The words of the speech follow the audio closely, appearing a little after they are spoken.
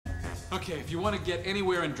Okay, if you want to get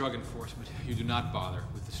anywhere in drug enforcement, you do not bother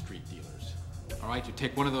with the street dealers. All right, you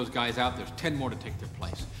take one of those guys out, there's 10 more to take their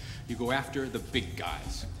place. You go after the big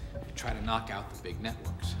guys. You try to knock out the big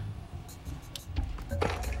networks.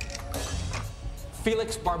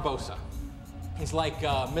 Felix Barbosa. He's like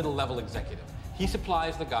a middle-level executive. He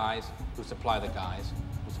supplies the guys who supply the guys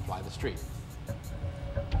who supply the street.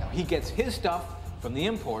 Now, he gets his stuff from the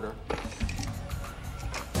importer,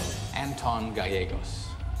 Anton Gallegos.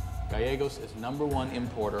 Gallegos is #1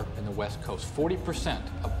 importer in the West Coast. 40%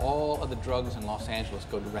 of all of the drugs in Los Angeles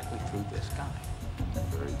go directly through this guy.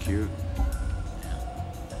 Very cute.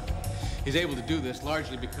 He's able to do this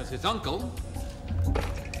largely because his uncle,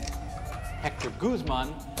 Hector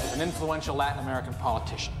Guzman, is an influential Latin American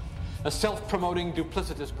politician. A self-promoting,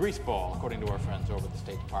 duplicitous greaseball, according to our friends over at the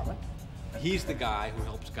State Department. He's the guy who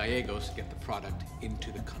helps Gallegos get the product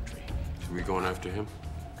into the country. Are we going after him?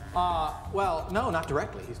 Well, no, not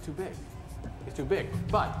directly. He's too big. He's too big.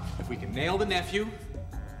 But if we can nail the nephew,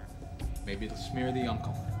 maybe it'll smear the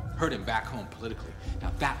uncle. Hurt him back home politically.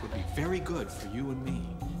 Now, that would be very good for you and me.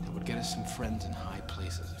 That would get us some friends in high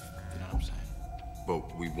places, if you know what I'm saying.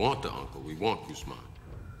 But we want the uncle. We want Guzman.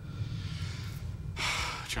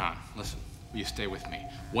 John, listen. Will you stay with me?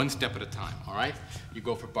 One step at a time, all right? You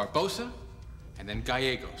go for Barbosa, and then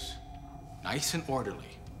Gallegos. Nice and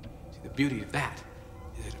orderly. See, the beauty of that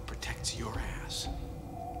is that it protects your ass.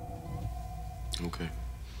 Okay.